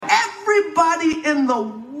in the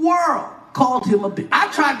world called him a bitch.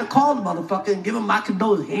 I tried to call the motherfucker and give him my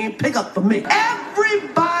condolences. He ain't pick up for me.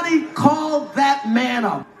 Everybody called that man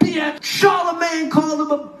a bitch. Charlemagne called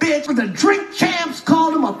him a bitch. The drink champs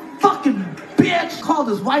called him a fucking bitch. Called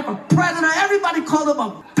his wife a predator. Everybody called him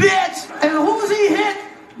a bitch. And who's he hit?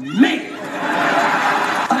 Me.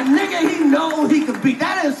 A nigga he knows he could beat.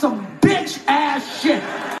 That is some bitch ass shit.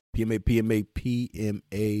 PMA.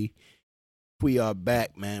 We are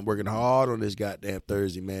back, man. Working hard on this goddamn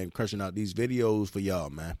Thursday, man. Crushing out these videos for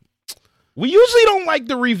y'all, man. We usually don't like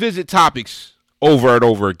to revisit topics over and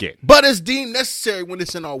over again, but it's deemed necessary when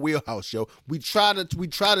it's in our wheelhouse, yo. We try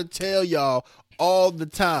to tell y'all all the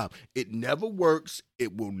time. It never works.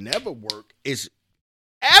 It will never work. It's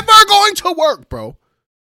ever going to work, bro.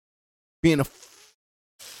 Being a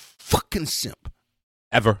fucking simp.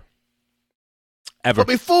 Ever. But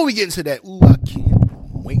before we get into that, I can't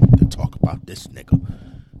wait to talk about this nigga.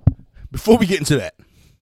 Before we get into that,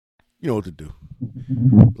 you know what to do.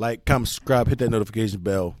 Like, comment, subscribe, hit that notification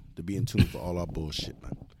bell to be in tune for all our bullshit,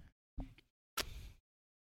 man.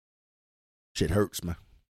 Shit hurts, man.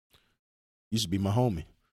 Used to be my homie.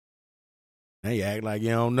 Now you act like you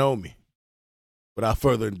don't know me. Without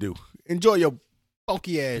further ado, enjoy your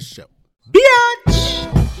funky ass show. Bitch!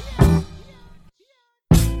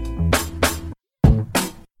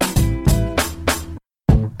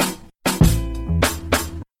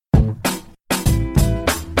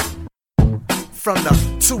 From the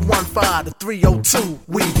 215 to 302,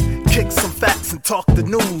 we kick some facts and talk the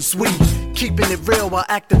news. We keeping it real while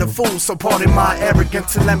acting a fool. So pardon my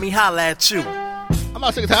arrogance and let me holla at you. I'm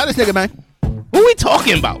out sick of this nigga, man. What we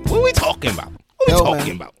talking about? What we talking about?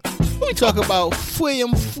 We talk about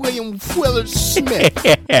William Willard Smith.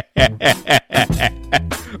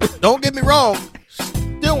 Don't get me wrong.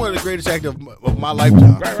 Still one of the greatest actors of my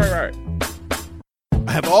lifetime. Right.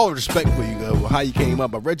 I have all respect for you, how you came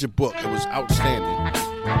up. I read your book. It was outstanding.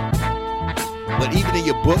 But even in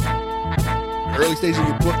your book, early stages of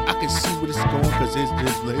your book, I can see where this is going because his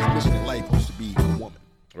mission in life used to be a woman.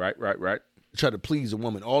 Right. He tried to please a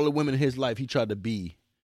woman. All the women in his life, he tried to be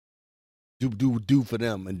do for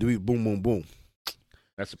them and do boom, boom, boom.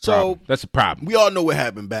 That's a problem. That's a problem. We all know what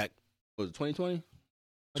happened back. Was it 2020?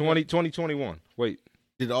 2021. Wait.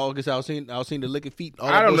 Did all get out seen the licking feet?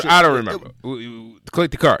 I don't remember.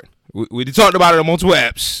 Click the card. We talked about it on multiple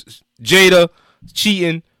apps. Jada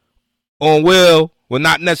cheating on Will. Well,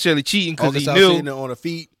 not necessarily cheating because he knew. On her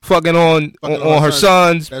feet. Fucking on her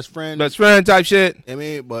son's best friend type shit. I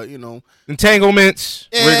mean, but you know, entanglements.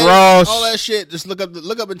 Yeah, Rick Ross. All that shit. Just look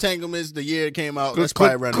up entanglements. The year it came out. Click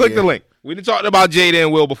the link. We didn't talk about Jada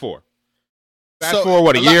and Will before. Fast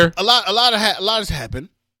forward a year. A lot has happened.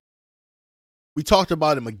 We talked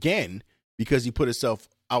about him again because he put himself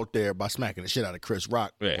out there by smacking the shit out of Chris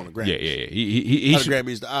Rock on the Grammys. Yeah. He the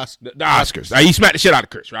Grammys, the Oscars. He smacked the shit out of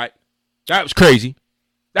Chris, right? That was crazy.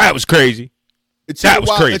 It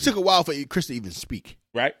took a while for Chris to even speak.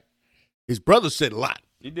 Right. His brother said a lot.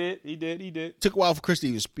 He did. Took a while for Chris to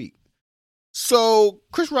even speak. So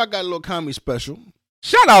Chris Rock got a little comedy special.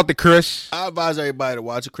 Shout out to Chris. I advise everybody to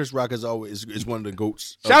watch it. Chris Rock is one of the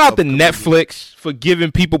GOATs. Shout out to Netflix for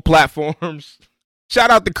giving people platforms. Shout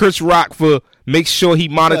out to Chris Rock for make sure he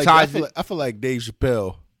monetizes it. I feel like Dave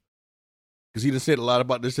Chappelle, because he done said a lot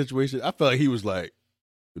about this situation. I felt like he was like,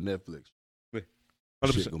 Netflix.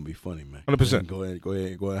 100%. Shit gonna be funny, man. 100%. Go ahead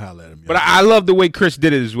and holler at him. But I love the way Chris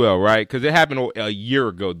did it as well, right? Because it happened a year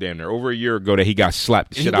ago, over a year ago, that he got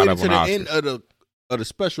slapped the shit out of on Oscars. End of the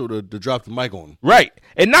special to drop the mic on him. Right.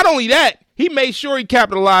 And not only that, he made sure he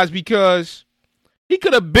capitalized because he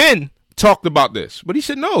could have been talked about this. But he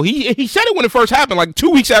said no. He said it when it first happened, like 2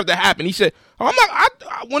 weeks after it happened. He said, when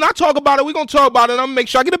I talk about it, we're going to talk about it, and I'm going to make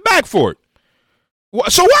sure I get it back for it.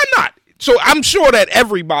 So why not? So I'm sure that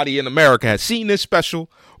everybody in America has seen this special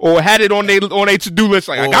or had it on their to-do list.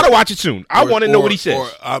 Like, I got to watch it soon. I want to know what he says. Or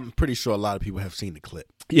I'm pretty sure a lot of people have seen the clip.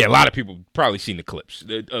 Yeah, a lot of people probably seen the clips,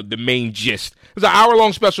 the main gist. It was an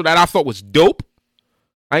hour-long special that I thought was dope.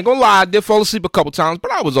 I ain't gonna lie, I did fall asleep a couple times,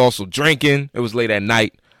 but I was also drinking. It was late at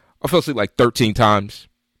night. I fell asleep like 13 times.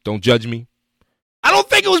 Don't judge me. I don't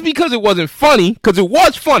think it was because it wasn't funny, because it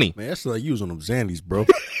was funny. Man, that's like you was on them Xannies, bro.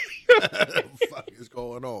 What the fuck is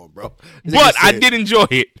going on, bro? But I did enjoy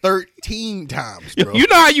it. 13 times, bro. You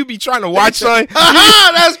know how you be trying to watch something?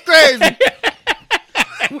 That's crazy.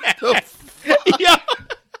 What the fuck? Yeah.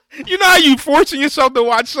 You know how you forcing yourself to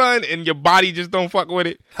watch something and your body just don't fuck with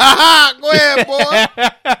it? Go ahead, boy.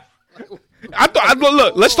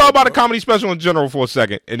 Look, let's talk about the comedy special in general for a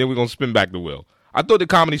second, and then we're going to spin back the wheel. I thought the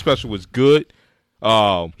comedy special was good.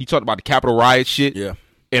 He talked about the Capitol riot shit. Yeah.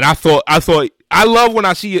 And I love when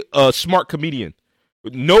I see a smart comedian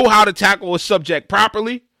know how to tackle a subject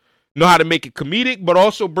properly, know how to make it comedic, but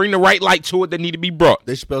also bring the right light to it that need to be brought.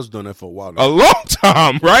 Dave Chappelle's done that for a while. A long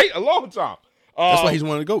time, right? A long time. That's why he's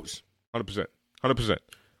one of the GOATs. 100%.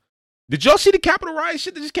 Did y'all see the Capitol riot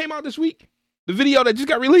shit that just came out this week? The video that just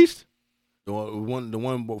got released? The one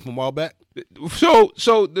from a while back?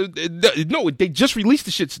 No, they just released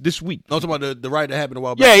the shits this week. No, I'm talking about the riot that happened a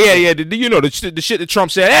while back. Yeah. The shit that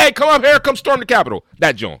Trump said, hey, come up here, come storm the Capitol.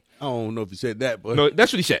 That joint. I don't know if he said that, but. No,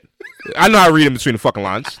 that's what he said. I know how to read him between the fucking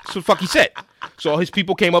lines. That's what the fuck he said. So all his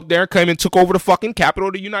people came up there, came and took over the fucking Capitol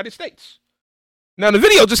of the United States. Now, the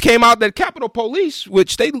video just came out that Capitol Police,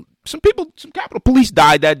 which some Capitol Police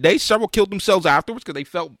died that day. Several killed themselves afterwards because they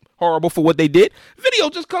felt horrible for what they did.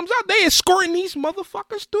 Video just comes out. They escorting these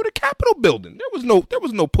motherfuckers through the Capitol building. There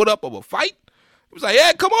was no put up of a fight. It was like,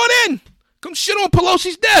 yeah, come on in. Come shit on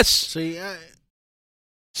Pelosi's desk. See,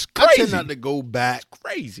 it's crazy. I tend not to go back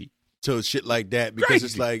crazy to shit like that because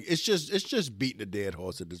it's like it's just beating a dead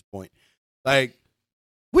horse at this point. Like,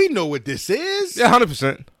 we know what this is. Yeah,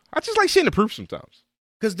 100%. I just like seeing the proof sometimes.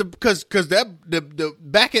 Because the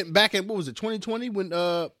back in what was it, 2020 when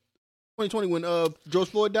George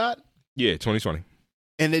Floyd died? Yeah, 2020.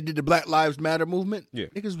 And they did the Black Lives Matter movement. Yeah,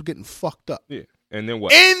 niggas were getting fucked up. Yeah, and then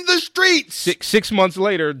what? In the streets. Six months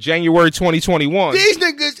later, January 2021. These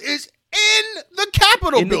niggas is in the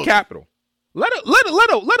Capitol. In the Capitol. Let him. Not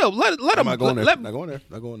going there.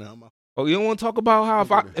 Oh, you don't want to talk about how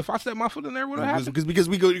if I set my foot in there, what would happen? Because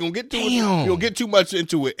we're gonna get too much. We're gonna get too much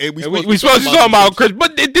into it, and we supposed to talk about Chris,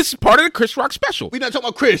 but this is part of the Chris Rock special. We're not talking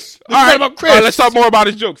about Chris. All right, let's talk more about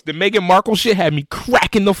his jokes. The Meghan Markle shit had me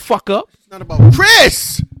cracking the fuck up. It's not about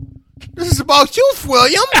Chris. This is about you,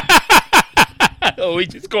 William. Oh, we're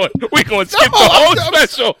going to skip the whole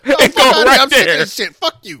special and go right there. Shit,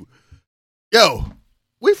 fuck you. Yo,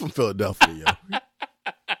 we from Philadelphia, yo.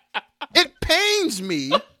 It pains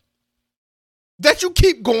me that you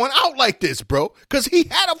keep going out like this, bro. Because he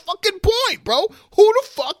had a fucking point, bro. Who the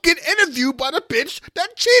fuck get interviewed by the bitch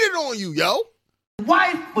that cheated on you, yo?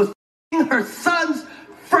 Wife was her son's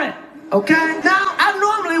friend, okay? Now, I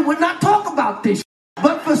normally would not talk about this,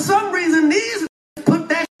 but for some reason, these put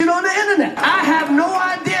that shit on the internet. I have no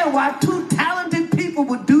idea why two talented people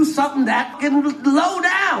would do something that can low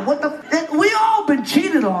down. We all been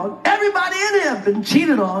cheated on. Everybody in here have been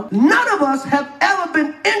cheated on. None of us have ever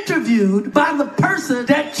been interviewed by the person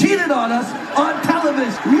that cheated on us on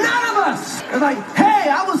television. None of us. It's like, hey,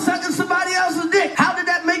 I was sucking somebody else's dick. How did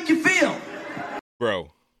that make you feel? Bro,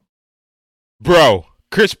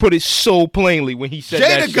 Chris put it so plainly when he said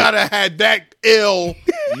that Jada shit. gotta had that ill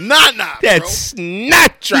nah, That's bro.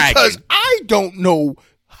 not dragging. Because I don't know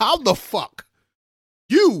how the fuck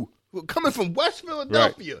you, coming from West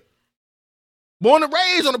Philadelphia, born and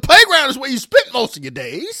raised on the playground is where you spent most of your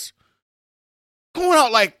days, going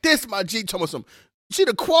out like this, my G, talking about some, see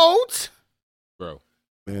the quotes? Bro.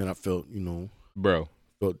 Man, I felt,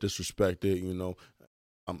 felt disrespected,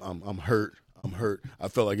 I'm hurt. I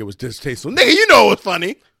felt like it was distasteful. Nigga, you know what's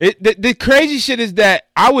funny. The crazy shit is that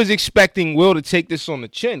I was expecting Will to take this on the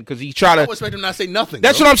chin because he tried to. I was expecting him not say nothing.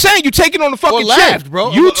 That's what I'm saying. You take it on the fucking laughed, chin,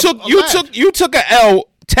 bro. You took a L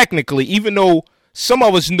technically, even though some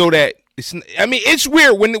of us know that. It's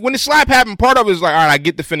weird when the slap happened. Part of it is like, all right, I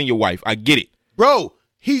get defending your wife. I get it, bro.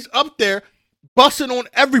 He's up there busting on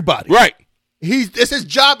everybody. Right. It's his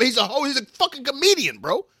job. He's a fucking comedian,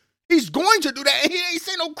 bro. He's going to do that, and he ain't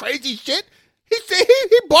saying no crazy shit. He said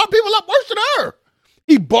he barred people up worse than her.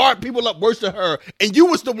 He barred people up worse than her, and you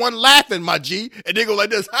was the one laughing, my G. And they go like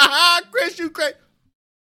this, ha ha, Chris, you crazy.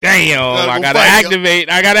 Damn, I gotta activate.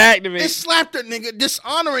 It slapped her, nigga,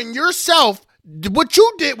 dishonoring yourself. What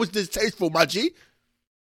you did was distasteful, my G.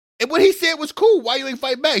 And what he said was cool. Why you ain't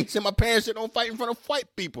fight back? He said my parents said don't fight in front of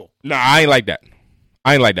white people. Nah, I ain't like that.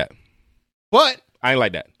 But I ain't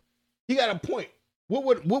like that. He got a point. What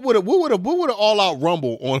would an all out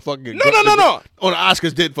rumble on fucking no on the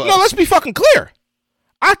Oscars did for us? No, let's be fucking clear.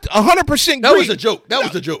 I 100% agree. That was a joke.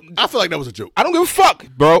 I feel like that was a joke. I don't give a fuck,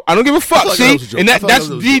 bro. I don't give a fuck. Like see, and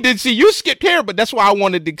that's you skipped here, but that's why I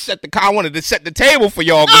wanted to set the table for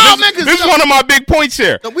y'all. No, this is one of my big points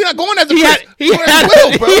here. No, we're not going after He had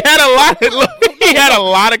a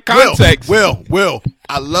lot of context. Will,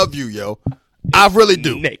 I love you, yo. I really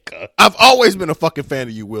do. Nigga. I've always been a fucking fan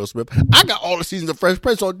of you, Will Smith. I got all the seasons of Fresh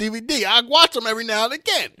Prince on DVD. I watch them every now and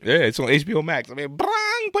again. Yeah, it's on HBO Max. Put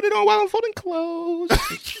it on while I'm folding clothes.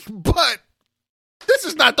 But this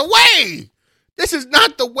is not the way. This is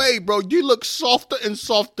not the way, bro. You look softer and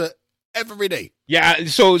softer every day. Yeah,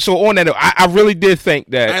 so on that note, I really did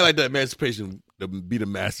think that. I ain't like the Emancipation be the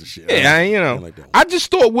master shit. Yeah, I just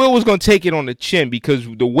thought Will was gonna take it on the chin because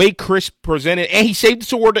the way Chris presented, and he saved it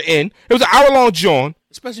toward the end. It was an hour-long John.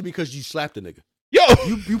 Especially because you slapped the nigga. Yo,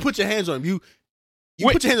 you put your hands on him. You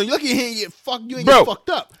put your hands on him. You lucky he ain't get fucked. You ain't Bro, get fucked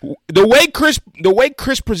up. The way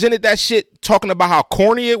Chris presented that shit, talking about how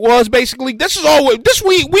corny it was, basically,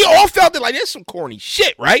 we all felt it like there's some corny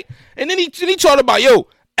shit, right? And then he talked about, yo,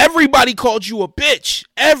 everybody called you a bitch.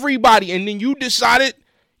 Everybody. And then you decided,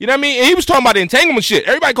 you know what I mean? And he was talking about the entanglement shit.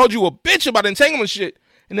 Everybody called you a bitch about the entanglement shit.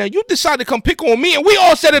 And now you decided to come pick on me. And we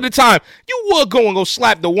all said at the time, you would go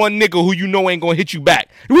slap the one nigga who you know ain't going to hit you back.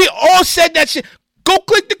 We all said that shit. Go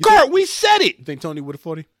click the card. We said it. You think Tony would have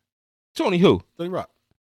 40? Tony who? Tony Rock.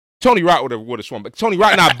 Tony Rock would have swung, but Tony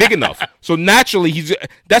Rock not big enough. So naturally,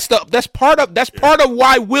 that's part of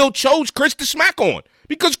why Will chose Chris to smack on.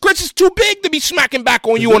 Because Chris is too big to be smacking back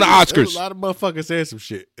on you on the Oscars. A lot of motherfuckers said some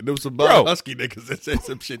shit. And there was some husky niggas that said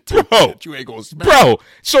some shit too. Bro, that you ain't gonna smack. Bro,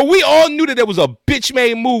 so we all knew that there was a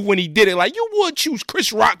bitch-made move when he did it. Like, you would choose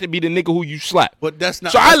Chris Rock to be the nigga who you slap. But that's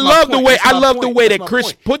not. So that's I love the way that's that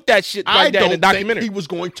Chris put that shit like that in the documentary. He was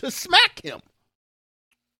going to smack him.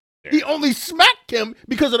 He only smacked him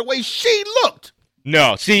because of the way she looked.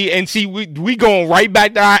 No, see, we going right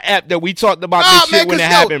back to our app that we talked about this shit when it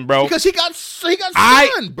happened, bro. Because he got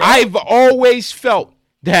stunned, bro. I've always felt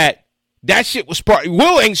that shit was part.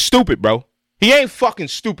 Will ain't stupid, bro. He ain't fucking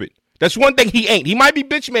stupid. That's one thing he ain't. He might be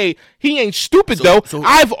bitch made. He ain't stupid though.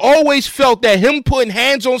 I've always felt that him putting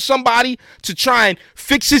hands on somebody to try and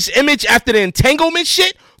fix his image after the entanglement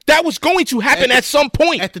shit, that was going to happen at some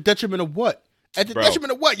point. At the detriment of what? At the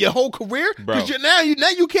detriment of what? Your whole career? Because now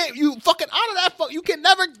you can't, you fucking out of that fuck. You can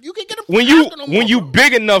get a when you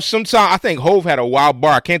big enough. Sometimes I think Hove had a wild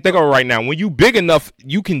bar. I can't think of it right now. When you big enough,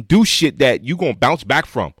 you can do shit that you gonna bounce back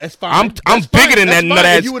from. That's fine. I'm bigger than that nut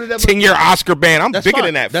ass 10-year Oscar ban. I'm bigger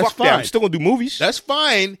than that. Fuck that. I'm still gonna do movies. That's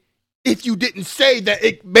fine. If you didn't say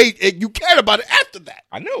that you cared about it after that.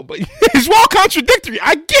 I know, but it's all contradictory.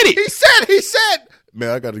 I get it. He said.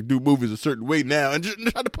 Man, I got to do movies a certain way now and just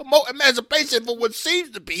try to promote emancipation for what seems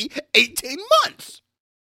to be 18 months.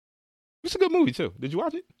 It's a good movie, too. Did you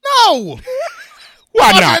watch it? No.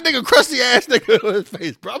 Why not? That nigga crusty ass nigga on his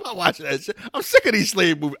face, bro. I'm not watching that shit. I'm sick of these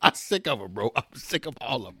slave movies. I'm sick of them, bro. I'm sick of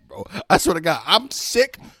all of them, bro. I swear to God, I'm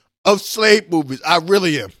sick of slave movies. I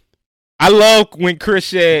really am. I love when Chris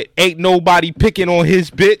said, ain't nobody picking on his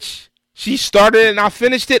bitch. She started it and I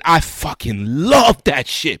finished it. I fucking love that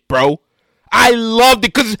shit, bro. I loved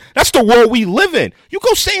it because that's the world we live in. You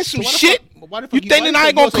go saying some shit, you think that I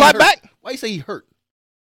ain't going to clap back? Why you say he hurt?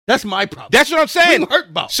 That's my problem. That's what I'm saying. What you hurt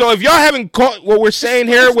about? So if y'all haven't caught what we're saying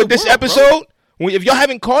here with this episode, if y'all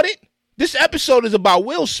haven't caught it, this episode is about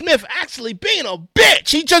Will Smith actually being a bitch.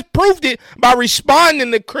 He just proved it by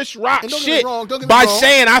responding to Chris Rock shit by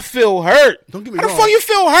saying, I feel hurt. Don't get me wrong. How the fuck you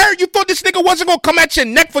feel hurt? You thought this nigga wasn't going to come at your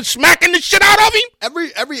neck for smacking the shit out of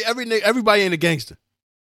him? Everybody ain't a gangster.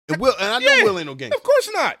 And I know Will ain't no gangster. Of course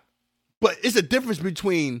not. But it's a difference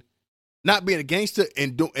between not being a gangster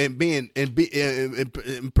and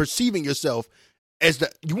perceiving yourself as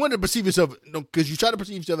you want to perceive yourself because you try to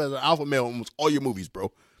perceive yourself as an alpha male in almost all your movies,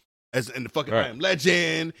 bro. As in the fucking I Am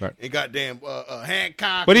Legend and goddamn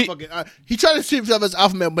Hancock. But he tried to perceive himself as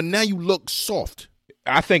alpha male, but now you look soft.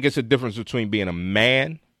 I think it's a difference between being a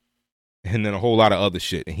man and then a whole lot of other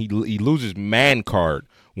shit. And he loses man card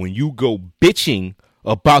when you go bitching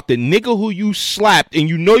about the nigga who you slapped and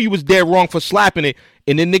you know you was dead wrong for slapping it,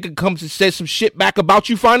 and then nigga comes and says some shit back about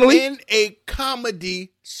you finally? In a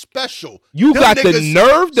comedy special. You got the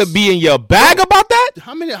nerve to be in your bag about that?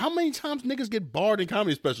 How many times niggas get barred in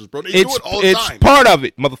comedy specials, bro? They do it all the time. It's part of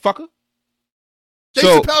it, motherfucker.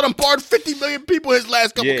 Dave Chappelle done barred 50 million people his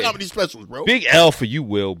last couple comedy specials, bro. Big L for you,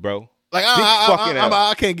 Will, bro. Like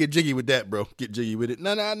I can't get jiggy with that, bro. Get jiggy with it.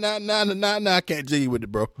 No, I can't jiggy with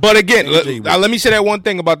it, bro. But again, let me say that one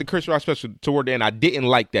thing about the Chris Rock special toward the end. I didn't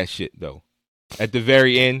like that shit though. At the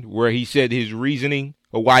very end, where he said his reasoning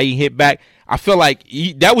of why he hit back, I feel like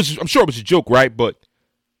I'm sure it was a joke, right? But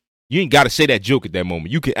you ain't got to say that joke at that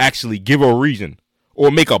moment. You can actually give a reason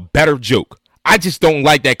or make a better joke. I just don't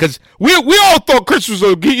like that because we all thought Chris was a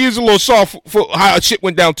little soft for how shit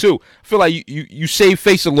went down too. I feel like you save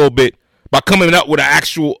face a little bit by coming up with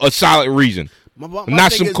a solid reason.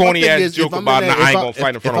 Not some corny ass joke about I ain't gonna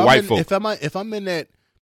fight in front of white folk.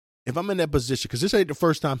 If I'm in that position, because this ain't the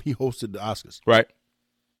first time he hosted the Oscars, right?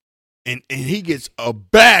 And he gets a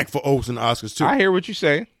bag for hosting the Oscars too. I hear what you're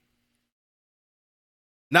saying.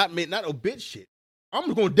 Not no bitch shit.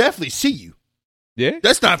 I'm gonna definitely see you. Yeah,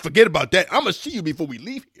 Let's not forget about that. I'm gonna see you before we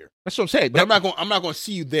leave here. that's what I'm saying. But I'm not gonna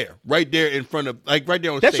see you there, right there in front of, like right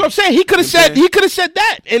there on That's stage. what I'm saying. He could have said. He could have said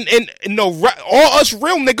that, and no, all us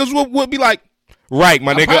real niggas would be like, right,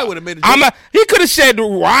 my I nigga. probably would've made a joke. He could have said,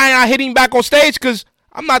 why ain't I hitting back on stage? Because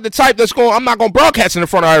I'm not the type that's going. I'm not going to broadcast in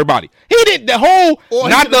front of everybody. He did the whole Or he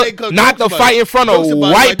not could've made the jokes fight in front of jokes about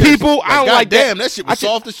it white like this. people. Like, I don't like goddamn, that. that shit was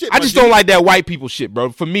soft as shit, I my just G. don't like that white people shit, bro.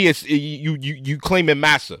 For me, it's you claiming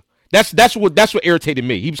massa. That's what irritated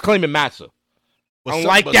me. He was claiming massa. But I don't some-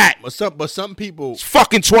 like but- that. But some people, It's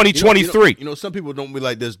fucking 2023. You know, some people don't be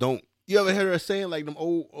like this. Don't you ever hear us saying like them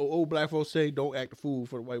old black folks say, "Don't act a fool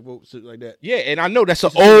for the white folks," shit like that. Yeah, and I know that's an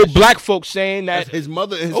Listen to old that shit. black folk saying that. That's his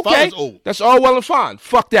mother and his Okay, father's old. that's all well and fine.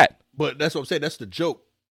 Fuck that. But that's what I'm saying. That's the joke.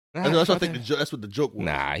 Nah, That's what I fuck think. that. That's what the joke was.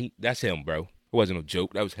 Nah, that's him, bro. It wasn't a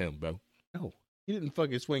joke. That was him, bro. No, he didn't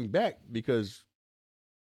fucking swing back because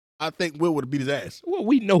I think Will would have beat his ass. Well,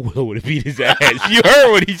 we know Will would have beat his ass. You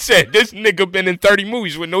heard what he said. This nigga been in 30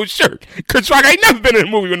 movies with no shirt. Chris Rock ain't never been in a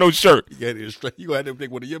movie with no shirt. You got to straight. You gonna have to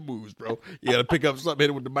take one of your moves, bro. You got to pick up something, hit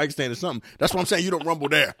it with the mic stand or something. That's what I'm saying. You don't rumble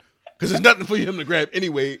there because there's nothing for him to grab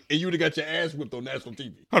anyway, and you would have got your ass whipped on national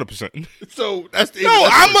TV. 100%. So that's the No,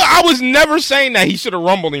 I was never saying that he should have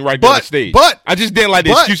rumbled him right there on the stage. but- I just didn't like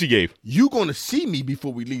the excuse he gave. You gonna see me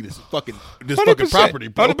before we leave this fucking 100%. property,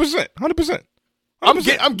 bro. 100%. 100%.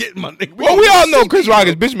 I'm getting my nigga. Well, we all know see Chris me, Rock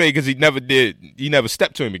bro. is bitch made because he never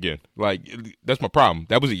stepped to him again. Like, that's my problem.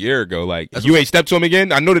 That was a year ago. Like, if you ain't stepped to him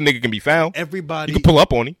again, I know the nigga can be found. Everybody, You can pull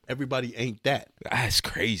up on him. everybody ain't that. That's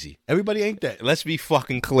crazy. Everybody ain't that. Let's be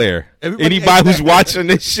fucking clear. Everybody Anybody ain't who's that. watching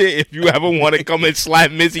this shit, if you ever want to come and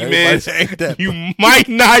slap Missy Miz, Everybody ain't that, you might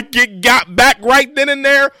not get got back right then and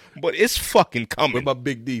there, but it's fucking What coming. about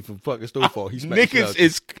Big D from fucking Snowfall? He smacked shit out Niggas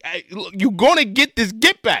of you. is you gonna get this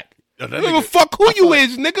get back. Yo, I that don't give a nigga- fuck who I feel you like-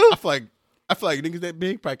 is, nigga. I feel like niggas that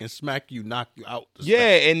big probably can smack you, knock you out. to Yeah,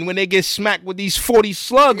 smack. and when they get smacked with these 40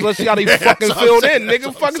 slugs, let's see how they Yeah, fucking that's what I'm filled saying. in. That's Nigga,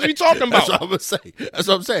 what fuck I'm is we saying. talking That's about? what I'm gonna say. That's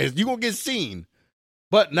what I'm saying. You gonna get seen,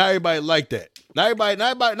 but not everybody like that. Not everybody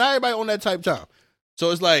on that type of time. So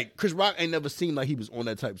it's like Chris Rock ain't never seemed like he was on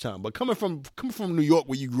that type of time. But coming from New York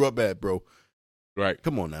where you grew up at, bro. Right.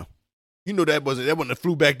 Come on now. You know that wasn't a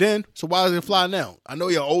flu back then. So why is it fly now? I know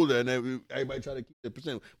you're older, and everybody try to keep the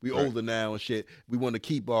percent. We Right. older now and shit. We want to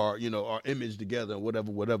keep our image together and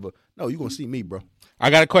whatever. No, you gonna see me, bro.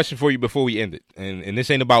 I got a question for you before we end it. And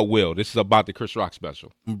this ain't about Will. This is about the Chris Rock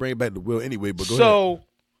special. I'm gonna bring it back to Will anyway. But go ahead. So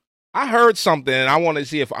I heard something, and I want to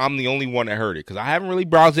see if I'm the only one that heard it, because I haven't really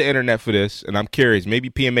browsed the internet for this, and I'm curious.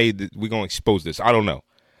 Maybe PMA, we're going to expose this. I don't know.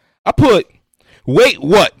 I put, wait,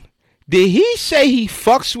 what? Did he say he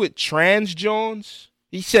fucks with trans Jones?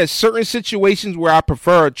 He says certain situations where I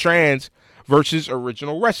prefer a trans versus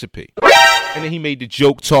original recipe. And then he made the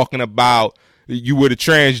joke talking about you were the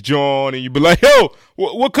trans John, and you'd be like, yo,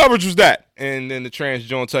 what coverage was that? And then the trans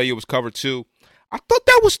John tell you it was covered too. I thought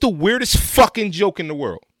that was the weirdest fucking joke in the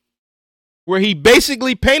world. Where he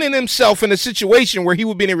basically painted himself in a situation where he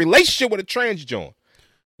would be in a relationship with a trans John.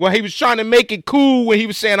 Where he was trying to make it cool when he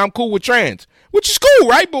was saying, I'm cool with trans. Which is cool,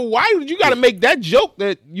 right? But why would you got to make that joke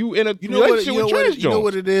that you in a relationship with trans John? You know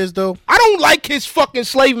what it is, though? I don't like his fucking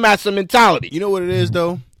slave master mentality. You know what it is,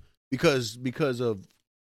 though? Because of...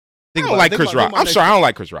 I don't like Chris Rock. I'm sorry, I don't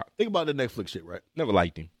like Chris Rock. Think about the Netflix shit, right? Never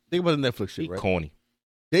liked him. Think about the Netflix shit, He right? corny.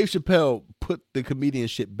 Dave Chappelle put the comedian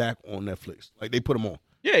shit back on Netflix. Like, they put him on.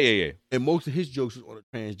 Yeah. And most of his jokes was on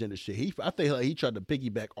the transgender shit. I think like he tried to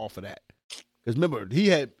piggyback off of that. Because remember,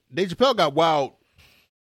 Dave Chappelle got wild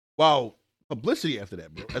publicity after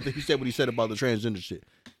that, bro. After he said what he said about the transgender shit.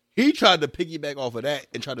 He tried to piggyback off of that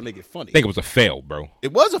and try to make it funny. I think it was a fail, bro.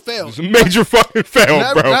 It was a fail. It was a major fucking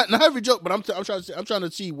fail, bro. Not every joke, but I'm trying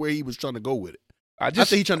to see where he was trying to go with it. I think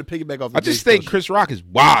he's trying to piggyback off. I just think Chris Rock is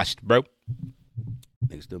washed, bro.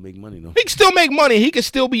 They can still make money though. He can still make money. He can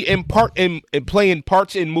still be in playing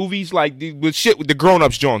parts in movies like with shit with the Grown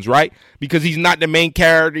Ups Jones, right? Because he's not the main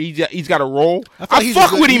character. He's got a role. I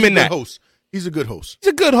fuck with him in that. He's a good host. He's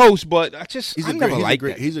a good host, but I never liked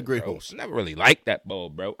that. He's a great bro. host. I never really liked that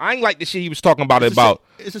bro. I ain't like the shit he was talking about. It's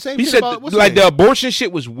the same He shit said about what's like his name? the abortion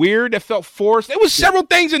shit was weird. That felt forced. There was several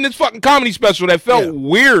things in this fucking comedy special that felt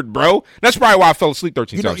weird, bro. That's probably why I fell asleep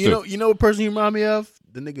 13 times too. You know what person you remind me of?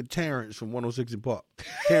 The nigga Terrence from 106 in Park.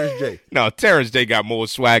 Terrence J. No, Terrence J got more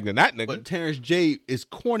swag than that nigga. But Terrence J is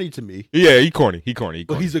corny to me. Yeah, he corny.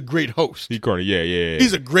 But he's a great host. He corny. Yeah.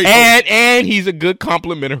 He's a great host. And he's a good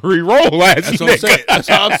complimentary role as That's what I'm saying. That's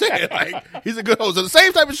what I'm saying. Like, he's a good host. So the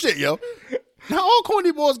same type of shit, yo. Now all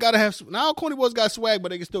corny boys got swag, but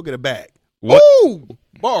they can still get a bag. What? Ooh,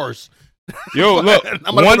 bars. Yo, look.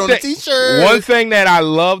 I'm gonna put on a t-shirt. One thing that I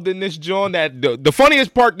loved in this joint, that the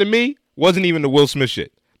funniest part to me Wasn't even the Will Smith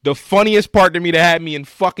shit. The funniest part to me that had me in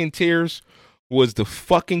fucking tears was the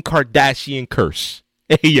fucking Kardashian curse.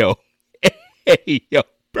 Hey, yo. Hey, yo,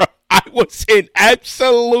 bro. I was in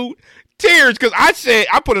absolute tears because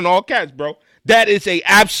I put in all caps, bro. That is a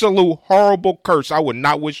absolute horrible curse I would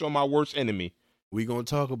not wish on my worst enemy. We gonna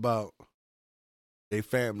talk about their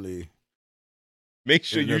family. Make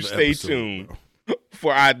sure you stay tuned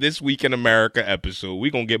for our This Week in America episode.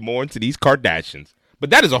 We're going to get more into these Kardashians.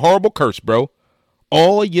 But that is a horrible curse, bro.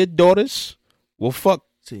 All your daughters will fuck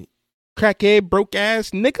crackhead, broke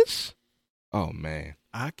ass niggas? Oh, man.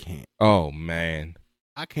 I can't. Oh, man.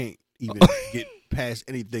 I can't even get past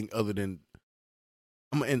anything other than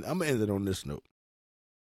I'm gonna end it on this note.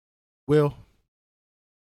 Well,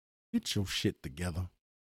 get your shit together.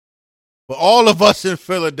 For all of us in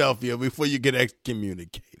Philadelphia before you get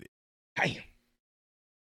excommunicated. Damn.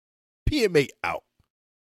 PMA out.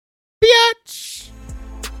 Bitch.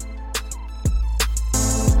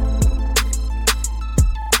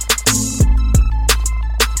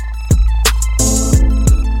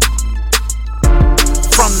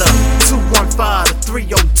 From the 215 to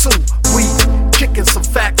 302, we kicking some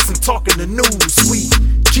facts and talking the news. We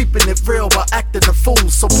keeping it real while acting a fool.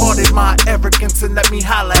 So pardon my arrogance and let me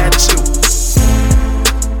holla at you.